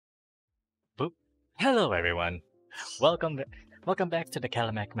Hello, everyone. Welcome, welcome back to the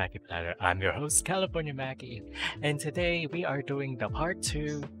Macky Platter. I'm your host, California Macky, and today we are doing the part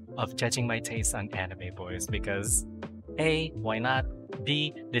two of judging my taste on anime boys because A, why not?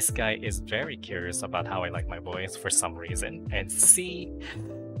 B, this guy is very curious about how I like my boys for some reason, and C,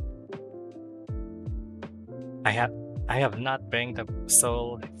 I have not banged a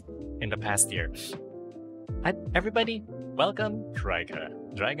soul in the past year. Everybody, welcome, Draiga.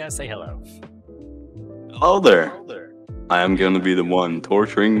 Draiga, say hello. Hello there. I am gonna be the one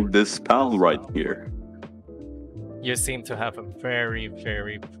torturing this pal right here. You seem to have a very,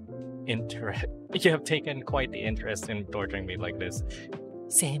 interest. You have taken quite the interest in torturing me like this.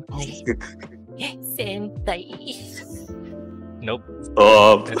 Senpai. Senpai. Nope.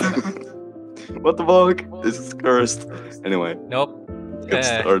 Stop. What the fuck? This is cursed. Anyway. Nope. Get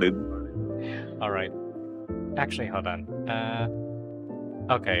started. Alright. Actually, hold on.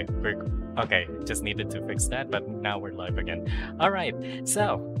 Okay, okay, just needed to fix that, but now we're live again. Alright,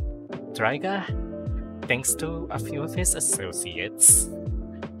 so, Draiga, thanks to a few of his associates,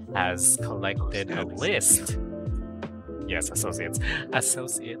 has collected a list. Yes, associates.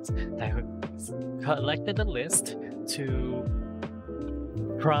 Associates that collected a list to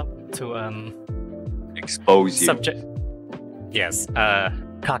expose you. Subject. Yes,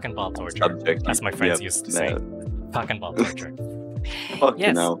 cock and ball torture, Subject. as my friends used to say. Cock and ball torture. Fuck yes.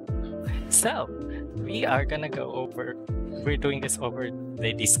 You know. So we are gonna go over. We're doing this over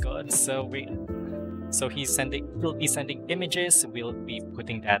the Discord. So he'll be sending images. We'll be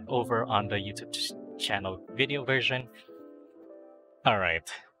putting that over on the YouTube channel video version. All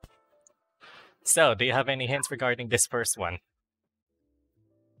right. So, do you have any hints regarding this first one?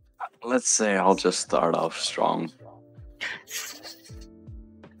 Let's say I'll just start off strong.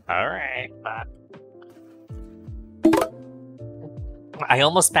 All right. I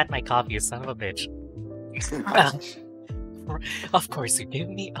almost spat my coffee, you son of a bitch. Of course, you give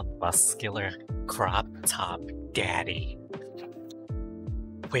me a muscular crop top daddy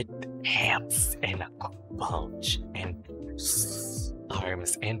with hands and a bulge and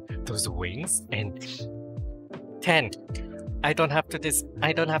arms and those wings and 10. I don't have to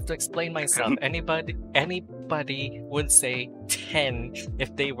explain myself. Anybody would say 10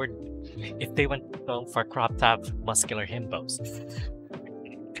 if they went to go for crop top muscular himbos.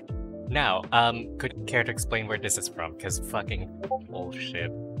 Now, could you care to explain where this is from? Because fucking bullshit.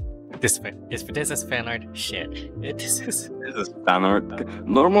 This is fan art, shit. This is fan art.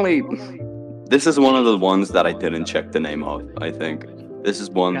 Normally, this is one of the ones that I didn't check the name of, I think. This is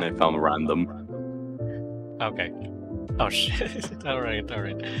one I found random. Okay. Oh shit. Alright.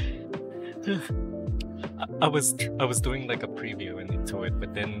 I was doing like a preview into it,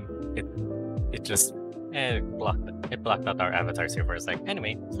 but then it just blocked out our avatars here for a sec.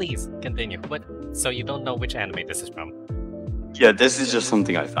 Anyway, please continue. So you don't know which anime this is from? Yeah, this is just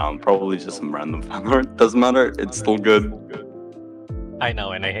something I found. Probably just some random fan art. Doesn't matter. It's still good. I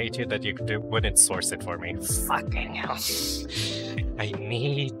know, and I hate you that you wouldn't source it for me. Fucking hell. I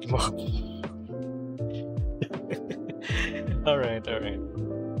need more. Alright.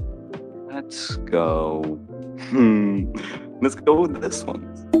 Let's go. Let's go with this one.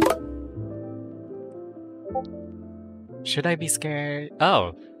 Should I be scared?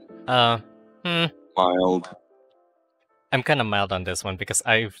 Oh. Mild. I'm kind of mild on this one because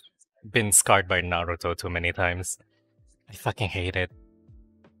I've been scarred by Naruto too many times. I fucking hate it.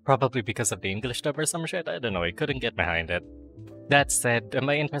 Probably because of the English dub or some shit. I don't know. I couldn't get behind it. That said, am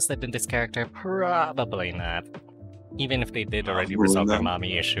I interested in this character? Probably not. Even if they did already resolve their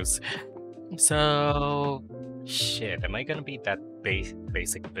mommy issues. So, shit. Am I gonna be that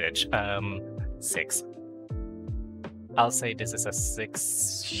basic bitch? 6. I'll say this is a 6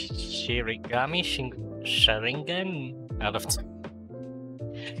 Sharingan out of 10.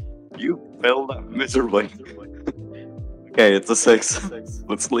 You failed that miserably. Okay, it's a 6.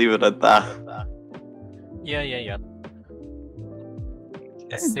 Let's leave it at that. Yeah.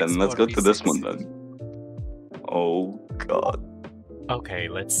 Then let's go to this one then. Oh god. Okay,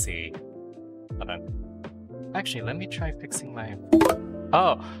 let's see. Hold on. Actually, let me try fixing my...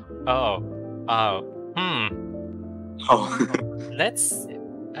 Oh. Let's...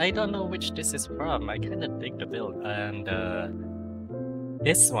 I don't know which this is from. I kind of dig the build. And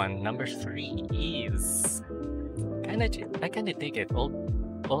this one, number 3, is... I kind of dig it.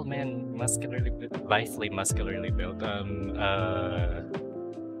 Old man, lively muscularly built.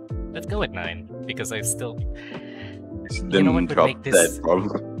 Let's go with 9 because I still... You know what would make this...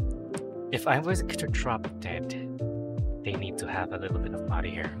 If I was to drop dead, they need to have a little bit of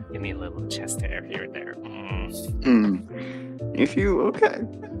body hair. Give me a little chest hair here and there. If you... Okay.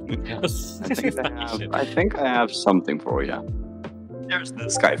 I think I have something for you. There's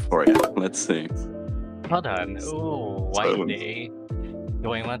this guy for you. Let's see. Hold on. Ooh, White Day.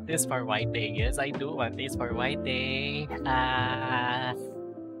 Do I want this for White Day? Yes, I do want this for White Day.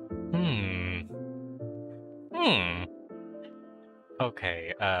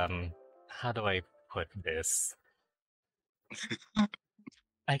 Okay, how do I put this?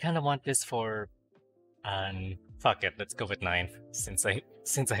 I kind of want this for, fuck it, let's go with 9, since I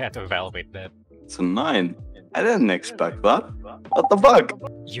had to evaluate that. It's a 9. I didn't expect that. What the fuck?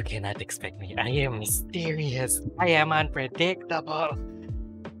 You cannot expect me. I am mysterious. I am unpredictable.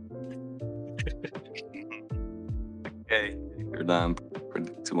 Okay, you're damn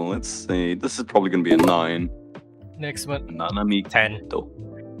predictable. Let's see. This is probably gonna be a 9. Next one. Nanami 10.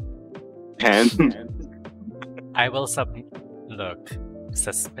 10. I will look.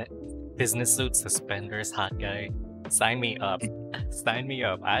 Business suit, suspenders, hot guy. Sign me up. Sign me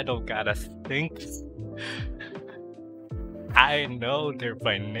up. I don't gotta think. I know they're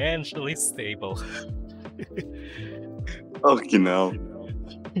financially stable. Okay, now.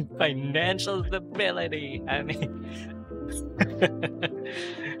 Financial stability. I mean,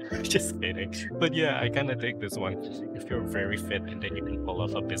 just kidding. But yeah, I kind of dig this one. If you're very fit and then you can pull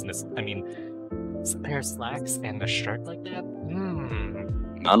off a business, I mean, a pair of slacks and a shirt like that.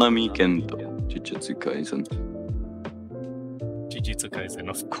 Nanami Kendo, Jujutsu Kaisen. Jujutsu Kaisen,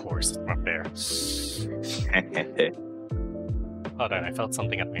 of course, right there. Hold on, I felt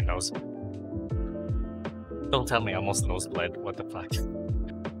something at my nose. Don't tell me I almost nose bled. What the fuck?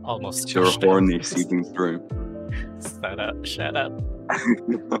 Almost. It's your horny seeping through. Shut up, shut up.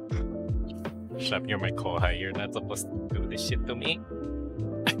 Shut up, you're my kohai. You're not supposed to do this shit to me.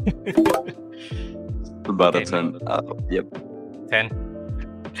 About a 10. Yep. 10. 10.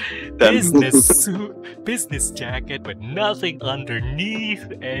 Business suit, business jacket with nothing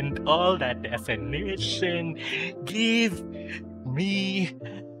underneath and all that definition. Give me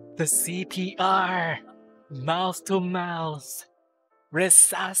the CPR. Mouth to mouth.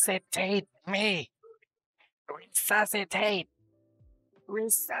 Resuscitate me. Resuscitate.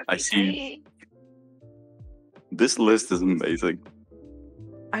 Resuscitate. I see. This list is amazing.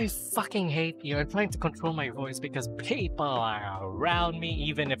 I fucking hate you. I'm trying to control my voice because people are around me,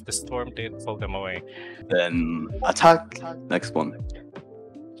 even if the storm did pull them away. Then attack. Next one.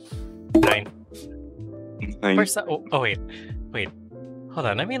 9. 9. First, wait. Hold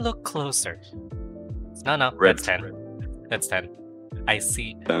on, let me look closer. No, Red. that's 10. That's 10. I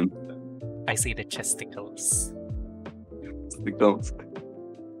see 10. I see the chesticles.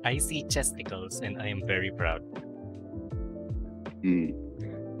 I see chesticles and I am very proud.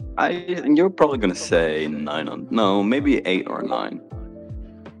 You're probably gonna say 9 on maybe 8 or 9.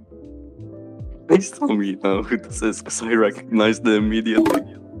 Please tell me you know who this is, because I recognized it immediately.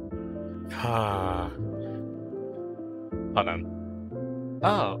 Hold on.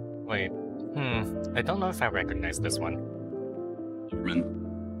 Oh, wait. I don't know if I recognize this one. German.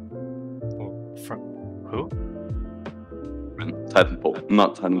 From who? Titanfall.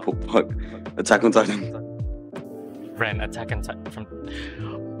 Not Titanfall, fuck. Attack on Titan. Ren, Attack on Titan from...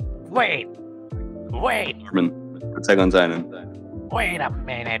 Wait! German. Attack on Titan. Wait a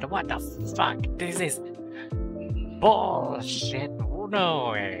minute, what the fuck? This is... bullshit.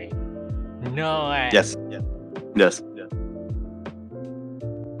 No way. No way. Yes.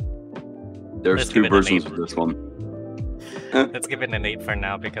 There's Let's 2 give it an versions 8. of this one. Let's give it an 8 for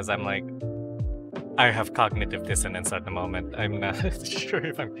now because I'm like... I have cognitive dissonance at the moment. I'm not sure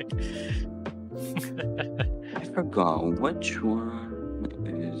if I'm picking... I forgot which one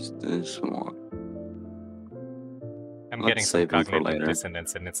is this one. I'm Let's getting some save them for cognitive later.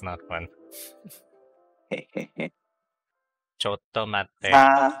 dissonance and it's not fun. Chotto mate.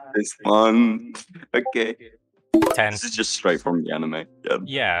 This one. Okay. 10. This is just straight from the anime. Yeah.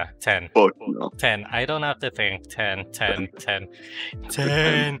 Yeah, 10. Fuck no. 10. I don't have to think. 10.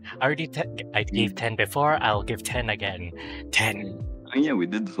 I already I gave 10 before, I'll give 10 again. 10. Oh, yeah, we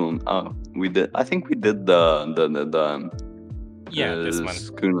did this one. Oh, we did. I think we did the This one.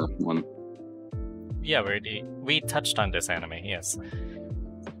 Sukuna one. Yeah, we touched on this anime, yes.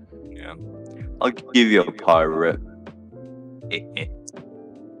 Yeah. I'll give you a pirate.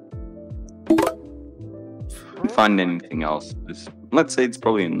 Find anything else. Let's say it's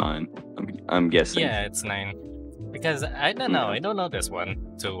probably a 9. I'm guessing. Yeah, it's 9. Because I don't know, I don't know this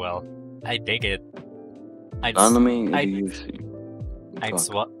one too well. I dig it. I'd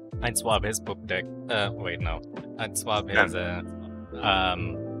swab his poop deck. Wait, no. I'd swab his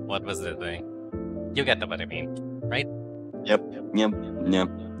what was the thing? You get what I mean, right? Yep. Yeah.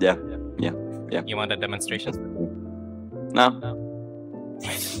 You want a demonstration? No.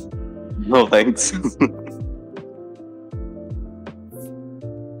 No thanks.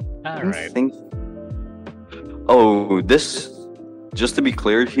 All right. Oh, this. Just to be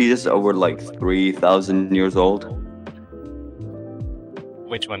clear, he is over like 3,000 years old.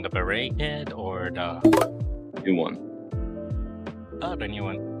 Which one, the beret kid or the New one. Oh, the new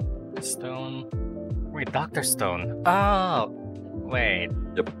one? Stone. Wait, Doctor Stone. Oh, wait.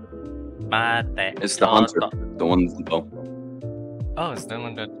 Yep. Mate. It's the hunter. The one with the bow. Oh, it's the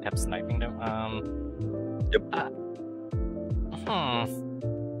one that kept sniping them. Yep.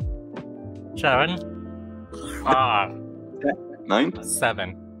 7. Ah, 9?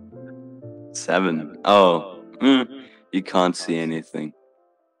 7. 7. Oh. You can't see anything.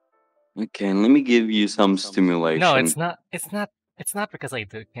 Okay, let me give you some stimulation. No, it's not. It's not. It's not because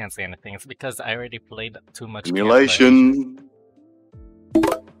can't say anything. It's because I already played too much. Stimulation.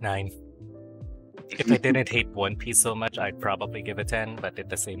 9. If I didn't hate One Piece so much, I'd probably give it 10. But at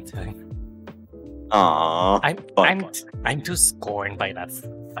the same time, I'm too scorned by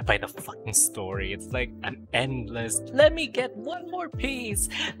the fucking story. It's like an endless. Let me get one more piece.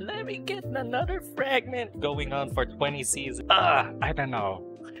 Let me get another fragment going on for 20 seasons. I don't know.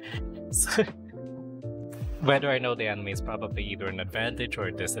 So, whether I know the anime is probably either an advantage or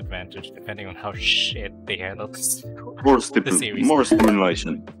a disadvantage, depending on how shit they handle the series. More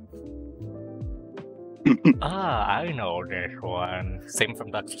stimulation. I know this one. Same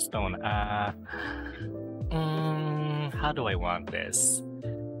from Dr. Stone. How do I want this?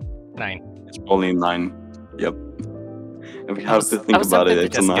 9. It's probably 9. Yep. If we have to think about it,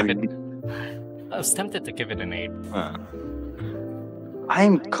 it's a 9. I was tempted to give it an 8.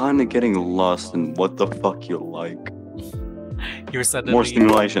 I'm kind of getting lost in what the fuck you like. You're suddenly More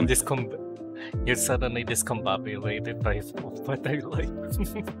stimulation. You're suddenly discombobulated by what I like.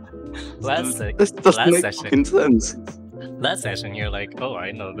 This doesn't make fucking sense. Last session, you're like, oh,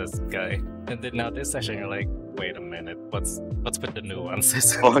 I know this guy, and then now this session, you're like, wait a minute, what's with the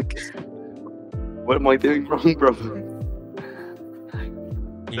nuances? Fuck. What am I doing wrong, bro?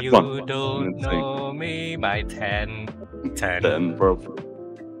 You don't know me, my 10. 10, bro.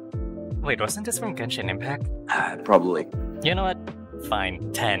 Wait, wasn't this from Genshin Impact? Probably. You know what?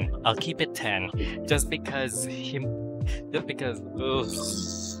 Fine, 10. I'll keep it 10. Just because.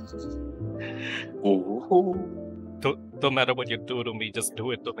 Don't matter what you do to me, just do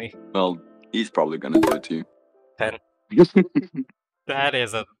it to me. Well, he's probably gonna do it to you. 10. That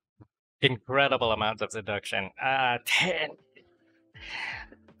is an incredible amount of seduction. 10.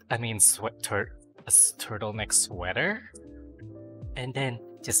 I mean, a turtleneck sweater? And then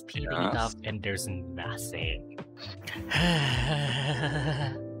just peeling it off and there's nothing.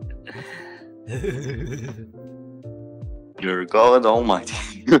 You're God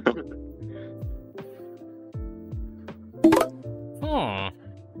Almighty.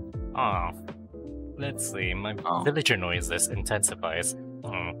 Let's see. My villager noises intensifies.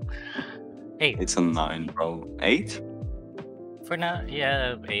 8. It's a 9, bro. 8? For now,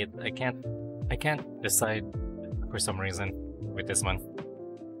 yeah, 8. I can't decide for some reason with this one.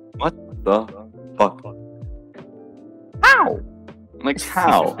 What the fuck? How? Like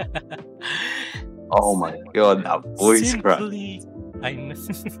how? Oh my god, that voice crack. I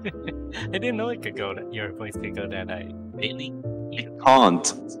didn't know it could go that your voice could go that high. Really? You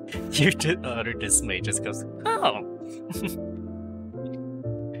can't. Your utter dismay just goes, oh.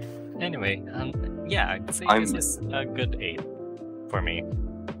 Anyway, yeah, I'd say this is a good 8 for me.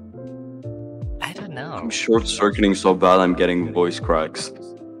 I don't know. I'm short-circuiting so bad I'm getting voice cracks.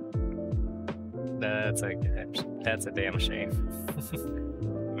 That's a damn shame.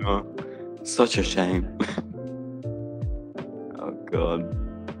 Such a shame. Oh god.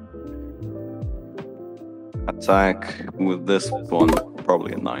 Attack with this one,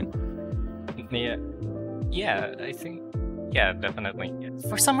 probably a 9. Yeah, I think, yeah, definitely.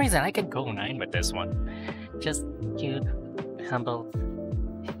 For some reason, I can go 9 with this one. Just cute, humble,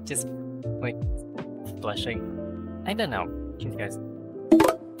 just like blushing. I don't know, you guys.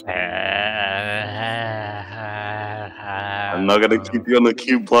 I'm not gonna keep you on the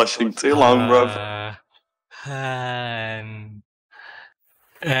queue blushing too long, bro.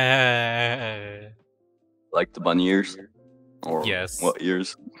 Like the bunny ears? Or yes. What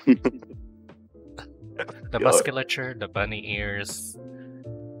ears? The musculature, the bunny ears.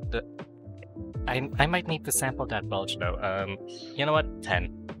 I might need to sample that bulge though. You know what?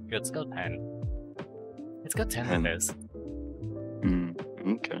 10. Let's go 10. Let's go 10 with this.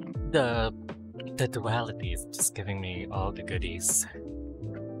 Okay. The duality is just giving me all the goodies.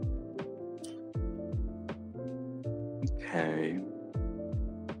 Okay.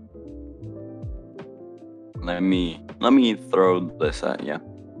 Let me throw this at you.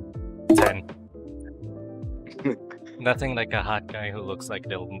 Nothing like a hot guy who looks like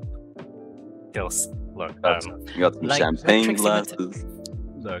they'll look. Got some champagne glasses.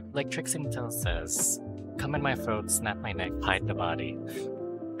 Look, like Trixie Mattel says, "Come in my throat, snap my neck, hide the body."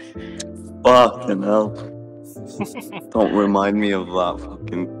 Fucking hell. Don't remind me of that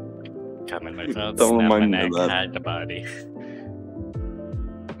fucking... Come in my throat, Don't snap my remind me neck, of that. hide the body.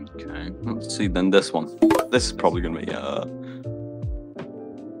 Okay, let's see then this one. This is probably gonna be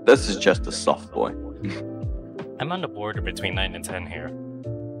this is just a soft boy. I'm on the border between 9 and 10 here.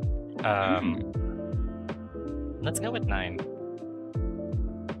 Let's go with 9.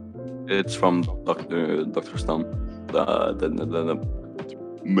 It's from Dr. Stone, the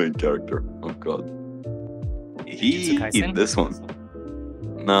main character. Oh god, Jujutsu Kaisen? this one.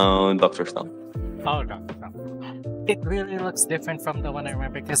 No, Dr. Stone. Oh no, no. It really looks different from the one I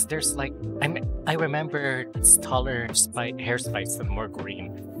remember because there's like I remember it's taller hair spikes and more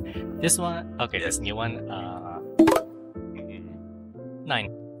green. This one, okay, this new one, 9.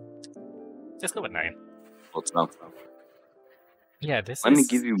 Just go with 9. What's up? Yeah, this Let is. me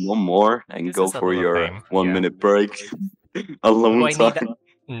give you one more and this go is a for little your lame, 1 yeah. minute break. Alone Do I need time. that?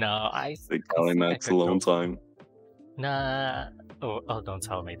 No, The CaliMack's could alone go- time. Nah. Oh, don't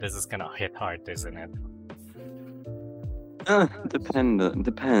tell me. This is gonna hit hard, isn't it?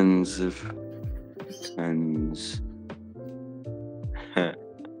 Depends if... Depends.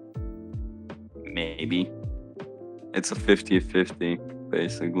 Maybe. It's a 50-50,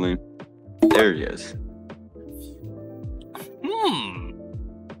 basically. There he is.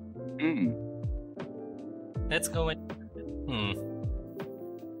 Let's go with.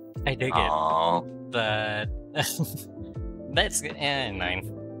 I dig it, Aww. but that's 9.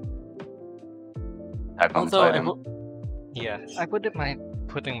 Attack on Although, Titan. I wouldn't mind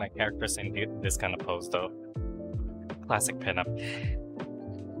putting my characters in this kind of pose though. Classic pinup.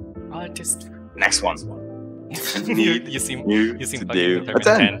 Oh, just Next one. you seem You fucking to do a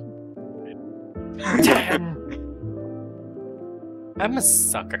determined. 10. 10. I'm a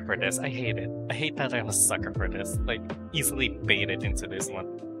sucker for this. I hate it. I hate that I'm a sucker for this. Like, easily baited into this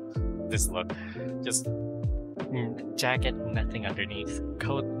one. This look. Just jacket, nothing underneath.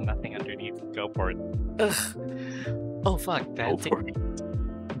 Coat, nothing underneath. Go for it. Ugh. Oh fuck, Go that for it.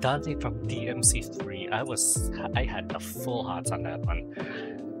 Dante from DMC3. I had the full hots on that one.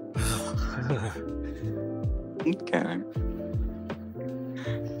 Okay.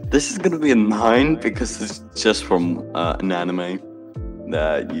 This is gonna be a 9 because it's just from an anime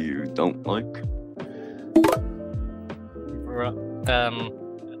that you don't like.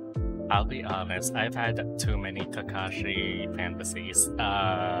 I'll be honest, I've had too many Kakashi fantasies.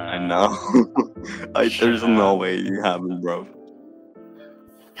 I know. There's shut no up. way you haven't, bro.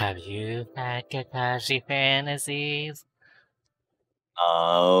 Have you had Kakashi fantasies?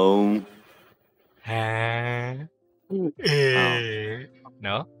 Oh. Huh?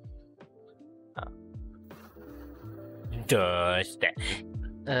 No? Does that?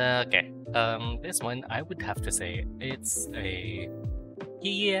 Okay. This one I would have to say it's a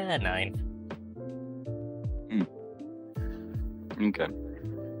 9. Okay.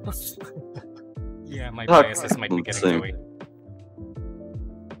 Yeah, my Okay, biases might be let's getting see. to it.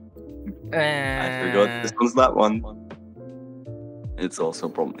 I forgot this one's that one. It's also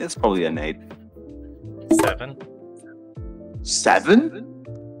it's probably an 8. 7. 7?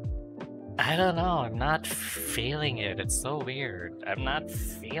 I don't know. I'm not feeling it. It's so weird. I'm not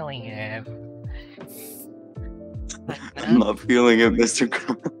feeling it. I'm not feeling it, Mr.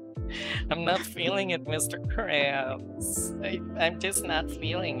 I'm not feeling it, Mr. Krabs. I'm just not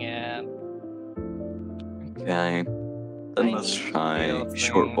feeling it. Okay. Then I let's need to try feel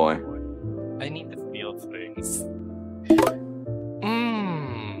Short things. Boy. I need to feel things.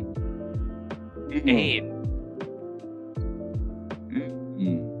 8.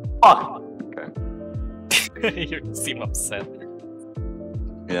 Fuck! You seem upset.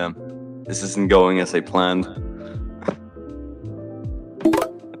 Yeah. This isn't going as I planned.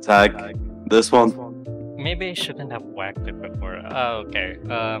 Attack. This one. Maybe I shouldn't have whacked it before. Oh, okay.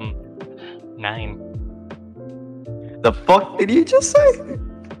 9. The fuck did you just say?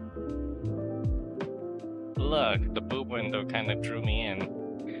 Look, the boob window kind of drew me in.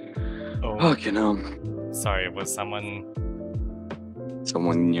 Oh, Fucking hell. sorry. Was someone?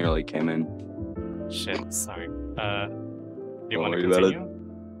 Someone nearly came in. Shit. Sorry. Do you Don't want to worry about it. continue?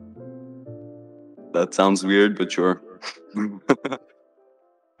 That sounds weird, but sure.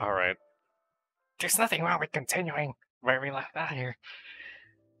 All right. There's nothing wrong with continuing where we left out here.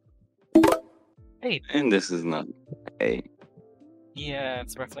 8. And this is not 8. Yeah,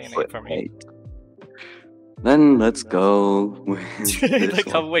 it's roughly an But 8 for me. 8. Then let's go with this Like,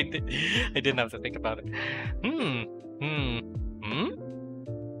 one. wait, I didn't have to think about it. Hmm.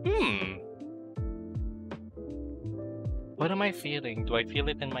 What am I feeling? Do I feel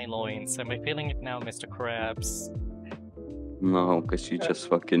it in my loins? Am I feeling it now, Mr. Krabs? No, because you just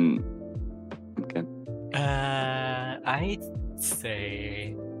fucking. Okay. I'd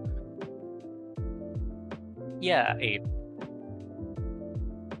say. Yeah, 8.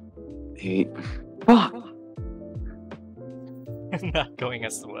 8. Fuck! Not going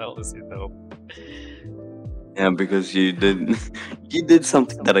as well as you hope. Yeah, because you did. You did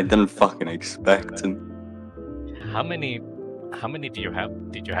something that I didn't fucking expect. And How many do you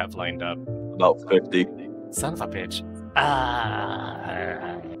have? Did you have lined up? about 50. Son of a bitch.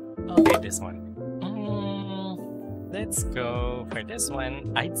 Okay, this one. Let's go for this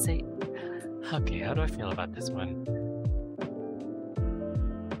one. I'd say. Okay, how do I feel about this one?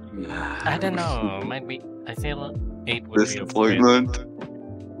 I don't know. Might be. I feel 8 would be a bit. Disappointment.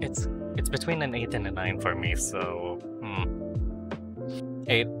 It's between an 8 and a 9 for me. So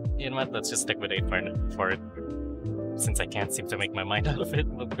 8. You know what? Let's just stick with 8 for it. Since I can't seem to make my mind out of it,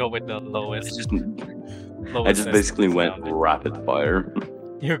 we'll go with the lowest. I just basically went rapid fire.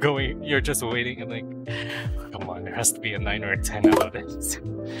 You're just waiting and like, come on, there has to be a 9 or a 10 out of it.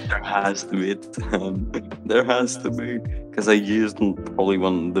 There has to be a 10. There has to be. Because I used probably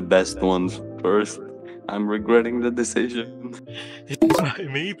one of the best ones first. I'm regretting the decision.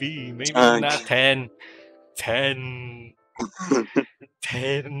 Maybe not 10. 10.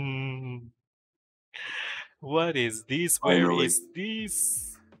 10. What is this? Where Finally. is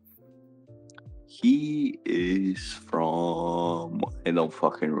this? He is from. I don't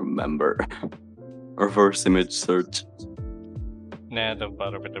fucking remember. Reverse image search. Nah, don't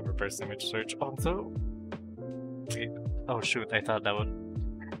bother with the reverse image search. Also, wait. Oh shoot! I thought that would.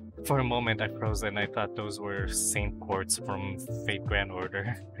 For a moment, I froze and I thought those were Saint Quartz from Fate Grand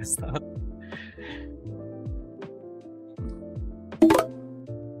Order. It's not.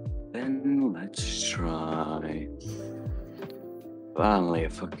 Then let's try. Finally, a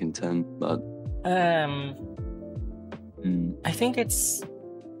fucking 10, but. I think it's.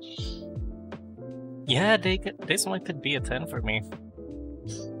 Yeah, this one could be a 10 for me.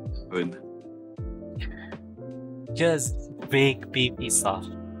 Good. Just big, beefy, soft.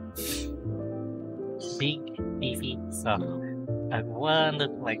 Big, beefy, soft. And one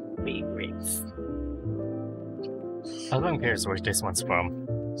of my favorites. How long cares where this one's from?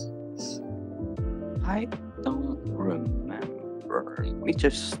 I don't remember. We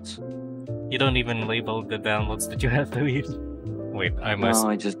just. You don't even label the downloads that you have to leave. Wait, I must. No,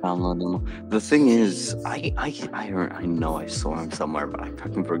 I just downloaded them. The thing is, I know I saw him somewhere, but I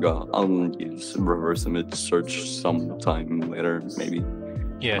fucking forgot. I'll use reverse image search sometime later, maybe.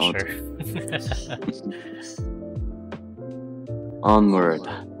 Yeah, Oh, sure. Onward.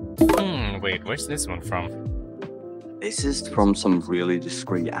 Wait, where's this one from? This is from some really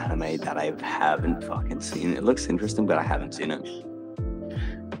discreet anime that I haven't fucking seen. It looks interesting, but I haven't seen it.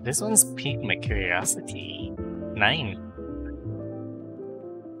 This one's piqued my curiosity. 9.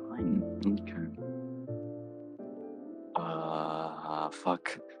 Okay.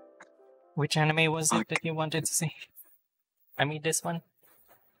 Fuck. Which anime was it that you wanted to see? I mean, this one?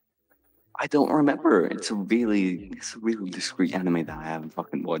 I don't remember. It's a really discreet anime that I haven't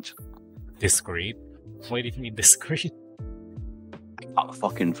fucking watched. Discreet? Why do you mean discreet? I can't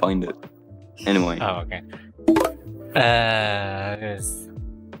fucking find it. Anyway. Oh, okay. It's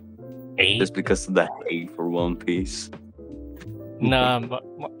 8? Just because of the hate for One Piece. No, but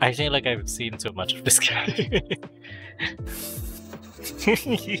I feel like I've seen too much of this guy.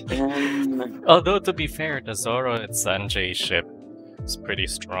 Although, to be fair, the Zoro and Sanjay ship is pretty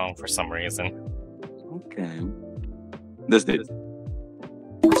strong for some reason. Okay. This did.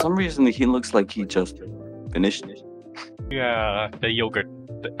 For some reason, he looks like he just finished it. Yeah, the yogurt.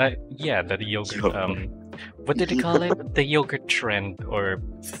 The yogurt. What did they call it? The yogurt trend or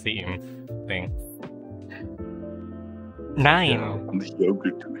theme thing. 9. Yeah, the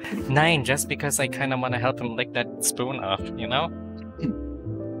yogurt. 9, just because I kind of want to help him lick that spoon off, you know?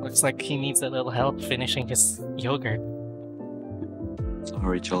 Looks like he needs a little help finishing his yogurt.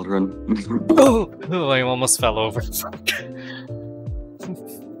 Sorry, children. Oh, I almost fell over.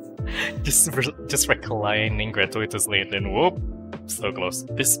 just reclining gratuitously and then whoop, so close.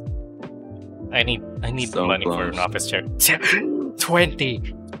 I need So money for an close. office chair. 20. 20.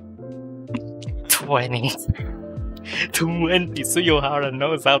 20. Suyohara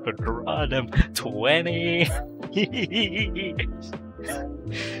knows how to draw them. 20.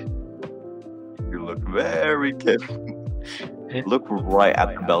 You look very careful. Look right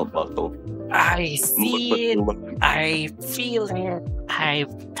at the belt buckle. I see it. Look. I feel it.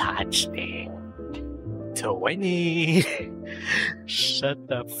 I've touched it. 20. Shut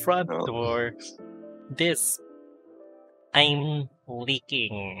the front Oh. door. I'm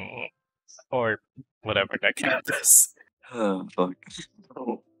leaking. Or whatever that count is. Oh, fuck.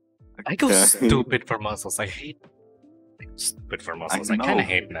 Oh, I go okay. stupid for muscles. I hate stupid for muscles. I kind know. of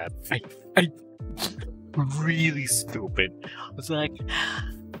hate that. I really stupid. It's like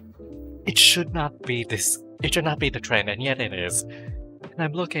it should not be this. It should not be the trend, and yet it is. And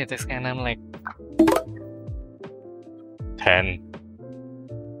I'm looking at this guy, and I'm like, 10.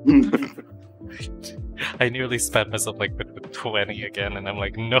 I nearly spat myself like with 20 again, and I'm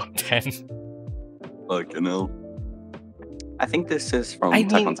like, no, 10. Fucking hell. I think this is from I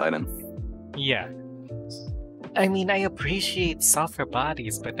Attack mean- on Titan. Yeah. I mean, I appreciate softer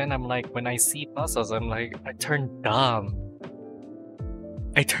bodies, but then I'm like, when I see muscles, I'm like, I turn dumb.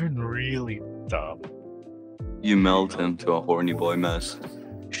 I turn really dumb. You melt into a horny boy mess.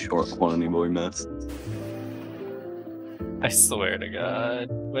 Short horny boy mess. I swear to God,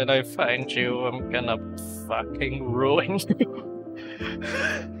 when I find you, I'm gonna fucking ruin you.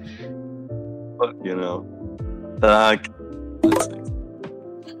 But you know. Let's see.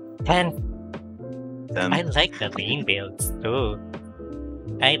 10. Then I like the lean builds too.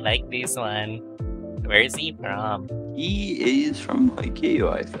 I like this one. Where's he from? he is from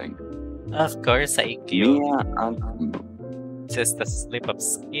Haikyuu, I think. Of course, I Yeah, cute. I'm Just a slip of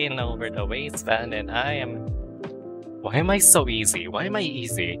skin over the waistband, and I am. Why am I so easy? Why am I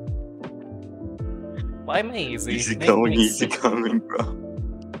easy? Why am I easy? easy Make going, me easy sick. coming, bro.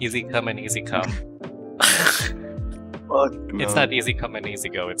 Easy come and easy come. Fuck It's no. not easy come and easy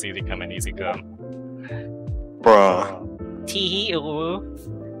go. It's easy come and easy come. Bruh. Tee ooh.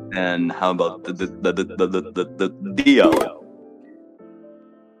 And how about the Dio?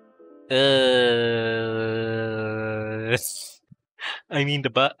 I mean the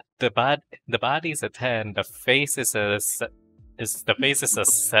body's a 10. The face is a 7.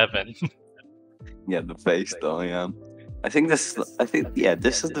 Yeah, the face though, yeah. I think this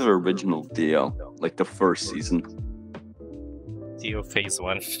is the original Dio, like the first season. Dio phase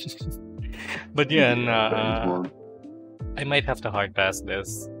 1. But yeah, nah, I might have to hard pass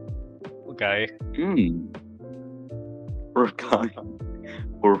this guy. Poor guy.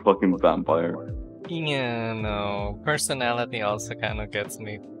 Poor fucking vampire. Yeah, no. Personality also kind of gets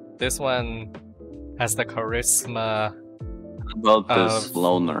me. This one has the charisma. How about this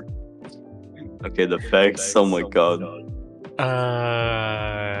loner? Okay, the face, oh my god.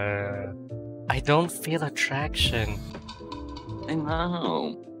 I don't feel attraction. I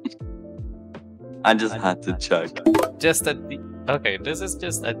know. I just had to check. Okay, this is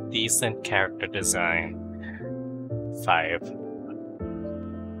just a decent character design. 5.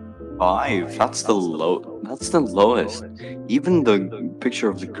 5. That's the lowest. Even the picture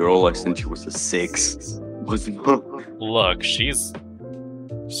of the girl I sent you was a 6. Was not. Look, she's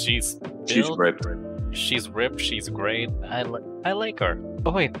She's built, ripped. she's ripped, she's great. I like her.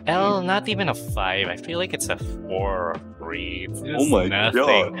 Oh wait, L, not even a 5. I feel like it's a 4 or 3. It's Oh my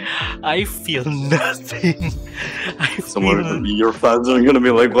nothing. god. I feel nothing. Your fans are gonna be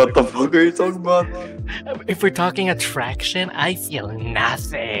like, what the fuck are you talking about? If we're talking attraction, I feel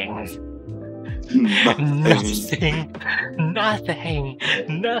nothing. Nothing. Nothing.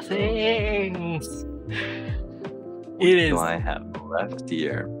 What It do is. I have left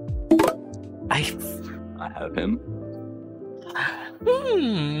here? I have him.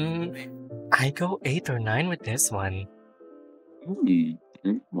 I go 8 or 9 with this one.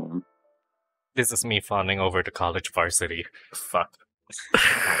 This is me fawning over the college varsity. Fuck.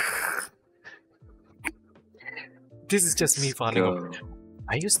 This is just me fawning over.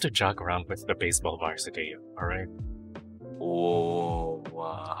 I used to jog around with the baseball varsity, alright? Oh,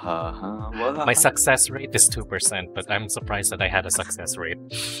 My success rate is 2%, but I'm surprised that I had a success rate.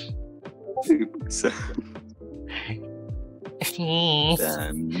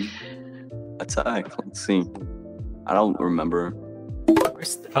 Then attack. Let's see. I don't remember.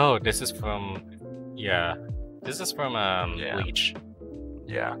 Oh, this is from. Yeah. This is from Yeah. Bleach.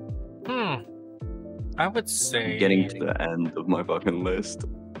 Yeah. I would say. Getting to the end of my fucking list.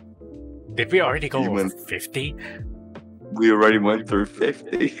 Did we already go You over went- 50? We already went through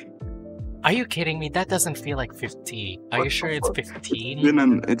 50. Are you kidding me? That doesn't feel like 50. Are What you the sure it's fuck?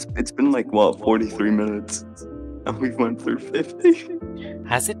 15? It's been like what, 43 minutes, and we went through 50.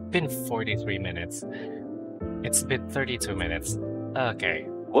 Has it been 43 minutes? It's been 32 minutes. Okay.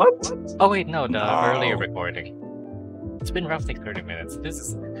 What? Oh wait, no, the No. earlier recording. It's been roughly 30 minutes. This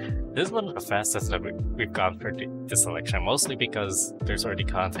is This is one of the fastest that we've gone for this selection, mostly because there's already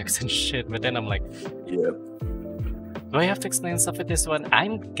context and shit. But then I'm like, Yeah. do I have to explain stuff with this one?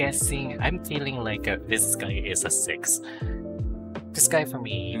 I'm feeling like this guy is a 6. This guy for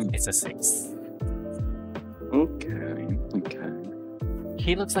me is a 6. Okay.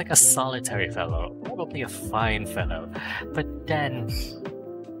 He looks like a solitary fellow, probably a fine fellow. But then,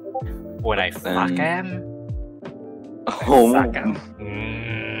 would I fuck him? Oh. Fuck him?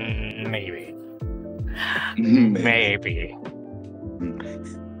 Maybe. Maybe.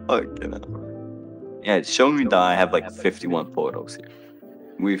 Okay. Yeah, it's showing me that I have like 51 photos here.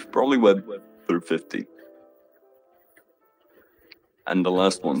 We've probably went through 50. And the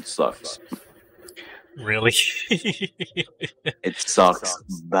last one sucks. Really? It sucks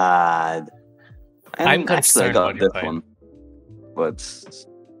bad. And I'm actually, I concerned got about your this type. one. But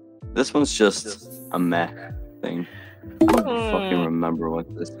this one's just a meh thing. I don't fucking remember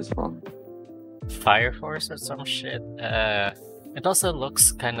what this is from. Fire Force or some shit. It also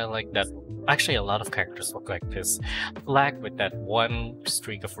looks kind of like that. Actually, a lot of characters look like this. Black with that one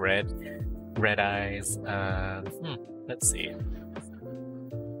streak of red eyes. Let's see.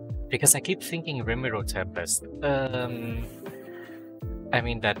 Because I keep thinking Rimuro Tempest. I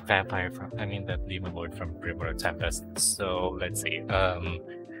mean that that demon lord from Rimuro Tempest. So let's see.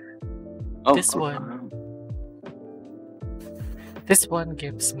 This one. This one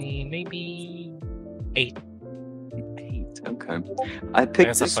gives me maybe 8. 8, okay. I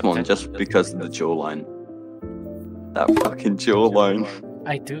picked this one just because of the jawline. That fucking jawline.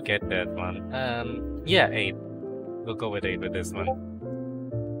 I do get that one. Yeah, 8. We'll go with 8 with this one.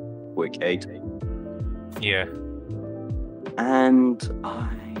 Quick 8. Yeah. And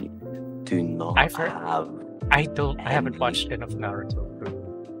I do not have. I haven't watched enough Naruto to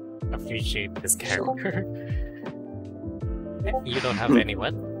appreciate this character. You don't have any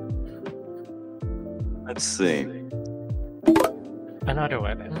what? Let's see. Another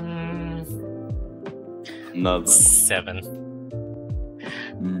one. Another 7.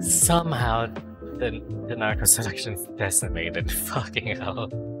 Somehow the Naruto selection's decimated. Fucking hell.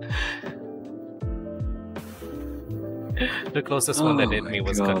 The closest one that hit me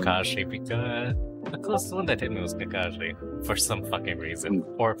was Kakashi because for some fucking reason,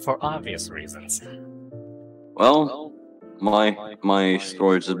 or for obvious reasons. Well, my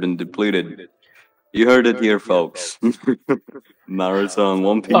storage has been depleted. You heard it here, folks. Naruto and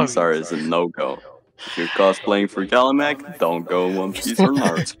One Piece is a no-go. If you're cosplaying for TheCaliMack's, don't go One Piece or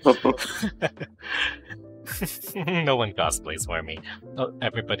Naruto. No one cosplays for me.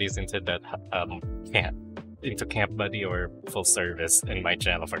 Everybody's into that into Camp Buddy or full service in my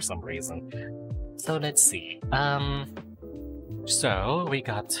channel for some reason. So let's see. So we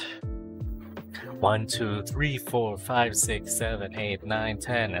got 1, 2, 3, 4, 5, 6, 7, 8, 9,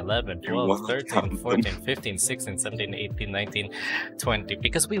 10, 11, 12, 13, 14, 15, 16, 17, 18, 19, 20.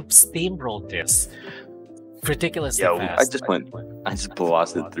 Because we steamrolled this ridiculously fast. I just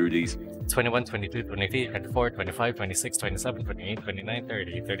blasted through these. 21, 22, 23, 24, 25, 26, 27, 28, 29,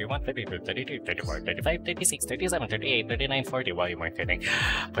 30, 31, 32, 33, 34, 35, 36, 37, 38, 39, 40. Wow, you weren't kidding.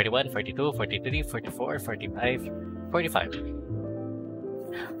 41, 42, 43, 44, 45, 45.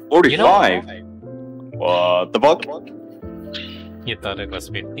 45? You know, what the fuck? You thought it was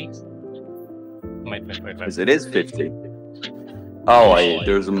 50? Might be 45. Because it is 50. Oh,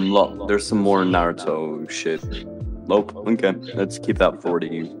 there's some more Naruto shit. Nope. Okay, let's keep that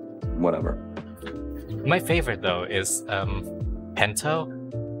 40. Whatever. My favorite though is Pento.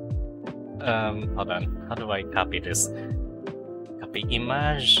 Hold on. How do I copy this? Copy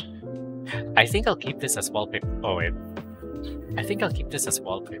image. I think I'll keep this as wallpaper. Oh wait. I think I'll keep this as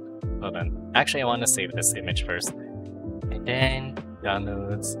wallpaper. Hold on. Actually, I want to save this image first. And then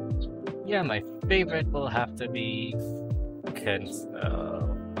downloads. Yeah, my favorite will have to be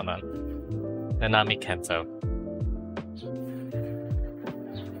Kento. Hold on. Nanami Kento.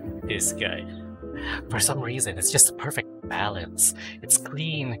 This guy. For some reason, it's just a perfect balance. It's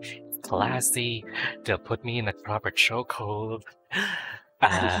clean, it's classy. They'll put me in a proper chokehold.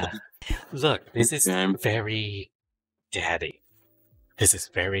 Look, this is very daddy. This is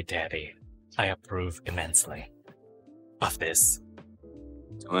very daddy. I approve immensely of this.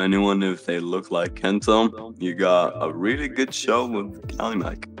 To anyone, if they look like Kento, you got a really good show with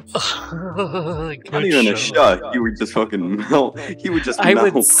TheCaliMack's. Not even a shot. You would just fucking melt. You would just melt. I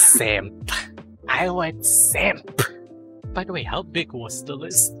would simp. I would simp. By the way, how big was the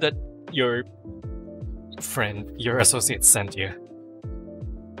list that your associate sent you?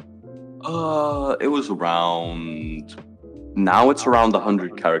 It was around. Now it's around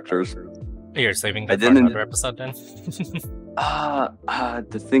 100 characters. You're saving that for another episode then?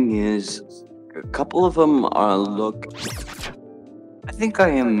 The thing is, a couple of them are look. I think I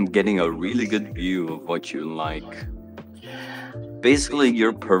am getting a really good view of what you like. Basically,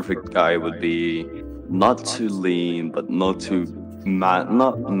 your perfect guy would be not too lean, but not too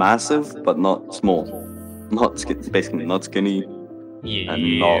not massive, but not small. Basically not skinny,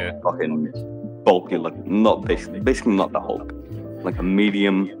 and not fucking bulky. Like not basically not the Hulk. Like a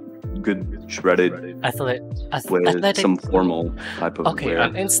medium, good shredded, with some formal type of okay, wear.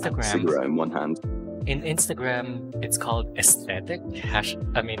 on Instagram, Cigarette in one hand. In Instagram, it's called aesthetic.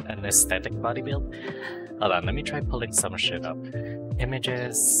 An aesthetic body build. Hold on, let me try pulling some shit up.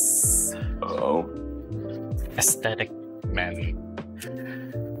 Images. Oh. Aesthetic men.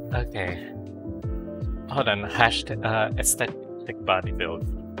 Okay. Hold on. Hashtag aesthetic body build.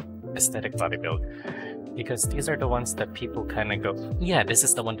 Aesthetic body build. Because these are the ones that people kind of go, yeah, this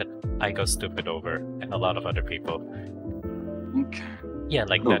is the one that I go stupid over, and a lot of other people. Okay. Yeah,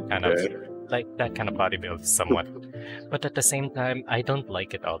 like that kind of. Like that kind of body build, somewhat. But at the same time, I don't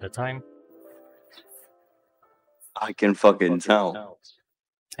like it all the time. I can fucking tell.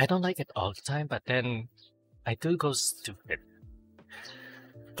 I don't like it all the time, but then I do go stupid.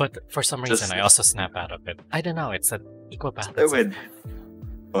 But for some reason, I also snap out of it. I don't know, it's an equal balance.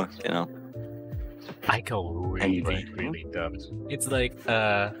 You know. I go really dumb. It's like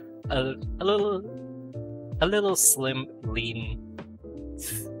a little slim, lean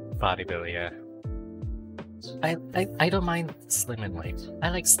body build, yeah. I don't mind slim and lean. I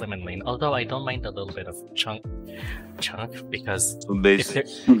like slim and lean, although I don't mind a little bit of chunk because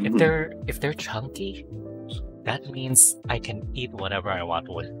if they're chunky, that means I can eat whatever I want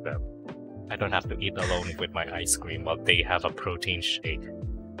with them. I don't have to eat alone with my ice cream while they have a protein shake.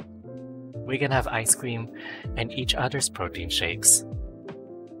 We can have ice cream and each other's protein shakes.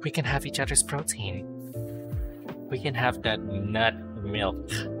 We can have each other's protein. We can have that nut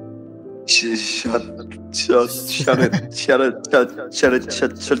milk. Shut it.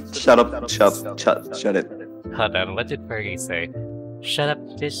 Hold on, what did Fergie say? Shut up,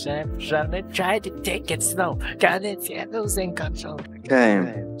 Bishop. Try to take it slow. You're losing control.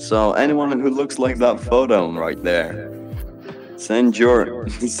 Okay, so anyone who looks like that photo right there, send your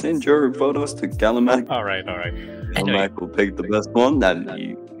photos to TheCaliMack's. Alright. TheCaliMack will pick the best one,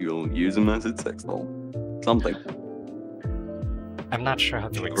 and you'll use them as its sex doll. Something. I'm not sure how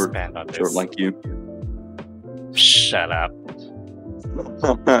to expand on this. Short like you. Shut up.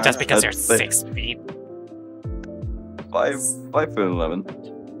 Just because you're 6 feet. 5'11".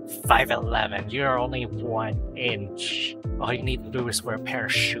 5'11". You're only 1 inch. All you need to do is wear a pair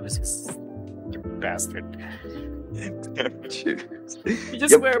of shoes, you bastard. You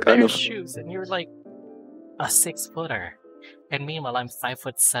just wear a pair of shoes and you're like a 6-footer. And meanwhile, I'm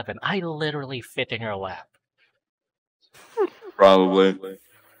 5'7". I literally fit in your lap. Probably.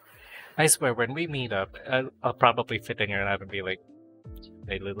 I swear, when we meet up, I'll probably fit in your lap and be like,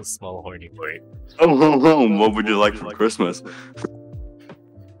 a little small horny boy. Oh, what would you like for Christmas?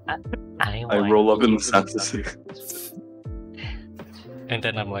 I roll up in the fantasy. And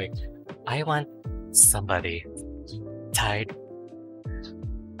then I'm like, I want somebody tied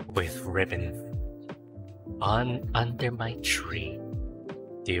with ribbon under my tree.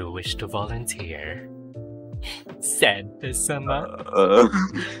 Do you wish to volunteer? Santa-sama.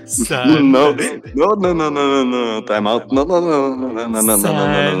 No. Time out. No.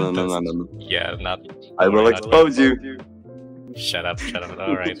 Yeah, not. I will expose you. Shut up.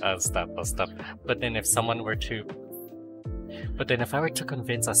 Alright, I'll stop. But then if I were to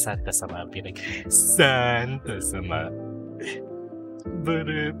convince a Santa-sama, I'll be like, Santa-sama.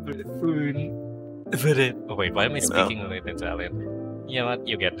 Oh wait, why am I speaking like Italian? You know what?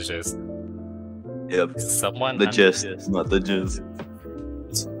 You get the gist. Yep. Someone the gist, not the jizz.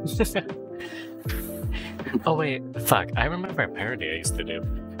 Oh wait, fuck! I remember a parody I used to do.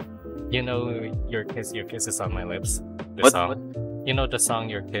 You know, your kiss is on my lips. The song. You know the song,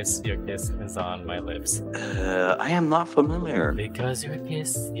 your kiss is on my lips. I am not familiar. Because your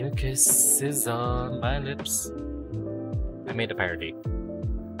kiss is on my lips. I made a parody.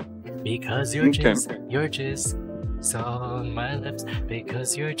 Because your jizz is on my lips.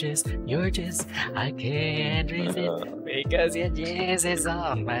 Because your jizz, I can't resist. Because your jizz is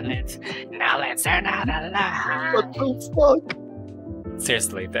on my lips. Now let's turn out a lie. What the fuck?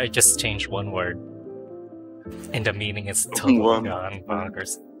 Seriously, I just changed one word. And the meaning is totally gone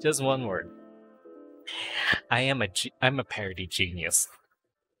bonkers. Just one word. I'm a parody genius.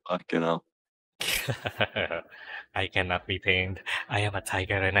 Fuck, you know. I cannot be tamed. I am a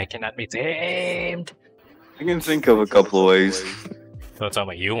tiger and I cannot be tamed. I can think of a couple of ways. Don't tell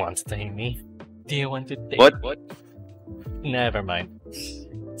me you want to tame me. Do you want to tame What? Never mind.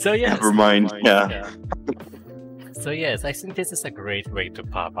 So yes. Never mind. Yeah. So yes, I think this is a great way to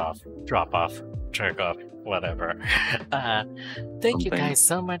pop off, drop off, jerk off, whatever. Thank you guys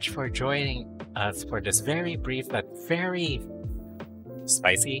so much for joining us for this very brief but very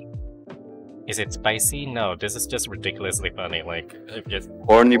spicy. Is it spicy? No, this is just ridiculously funny. Like, just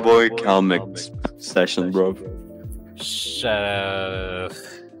Horny boy CalMack's session, bro.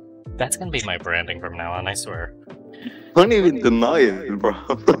 That's gonna be my branding from now on, I swear. Don't even deny it, bro.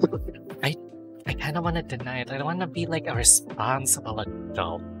 I kind of want to deny it. I want to be like a responsible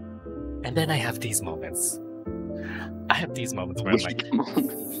adult. And then I have these moments. I have these moments where I'm like,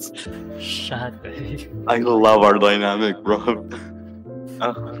 shut up. I love our dynamic, bro.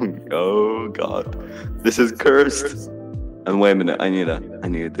 Oh god. This is cursed. And wait a minute, I need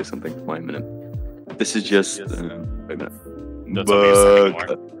to do something. Wait a minute. This is just wait a minute.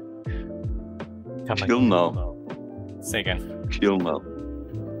 But chill now. Say again. Chill now.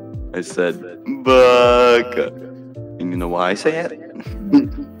 I said but and you know why I say it?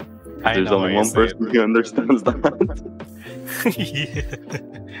 There's only one person who understands that.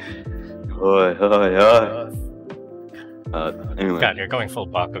 Oi. Anyway. God, you're going full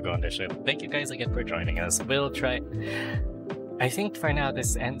Bakugo on this shit. Thank you guys again for joining us. We'll try. I think for now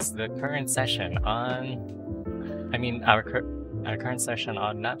this ends the current session on. I mean, our current session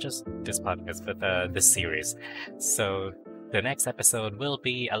on not just this podcast, but this series. So the next episode will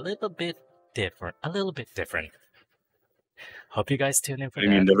be a little bit different. Hope you guys tune in for that.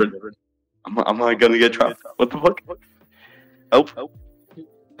 You mean different? Am I gonna get trapped? What the fuck? Help!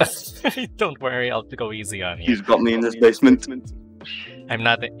 Don't worry, I'll go easy on you. He's got me in this basement. I'm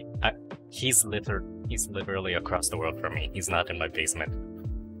not. He's literally across the world from me. He's not in my basement.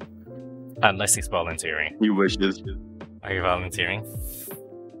 Unless he's volunteering. You wish this. Are you volunteering?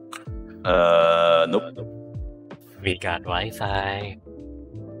 Nope. We got Wi-Fi.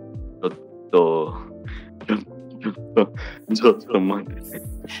 Just a month.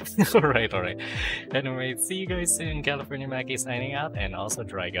 Alright. Anyway, see you guys soon. California Macky signing out, and also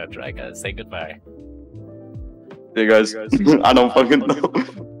Draiga. Draiga, say goodbye. Hey guys, I don't fucking know.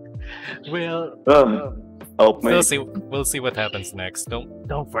 Well, help me. We'll see what happens next.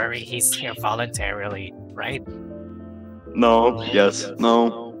 Don't worry, he's here voluntarily, right? No. Yes.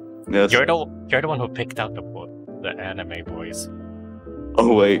 No. Yes. You're the one who picked out the anime boys.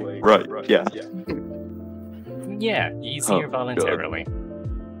 Oh wait, right. Yeah. Yeah, he's here voluntarily.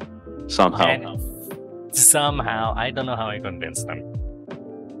 God. Somehow. And somehow, I don't know how I convinced them.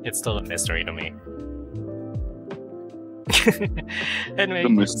 It's still a mystery to me. Anyway, the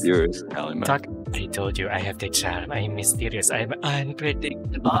mysterious TheCaliMack's. I told you I have the charm. I'm mysterious. I'm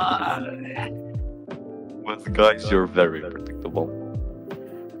unpredictable. With guys, you're very predictable.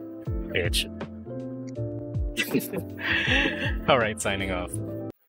 Bitch. Alright, signing off.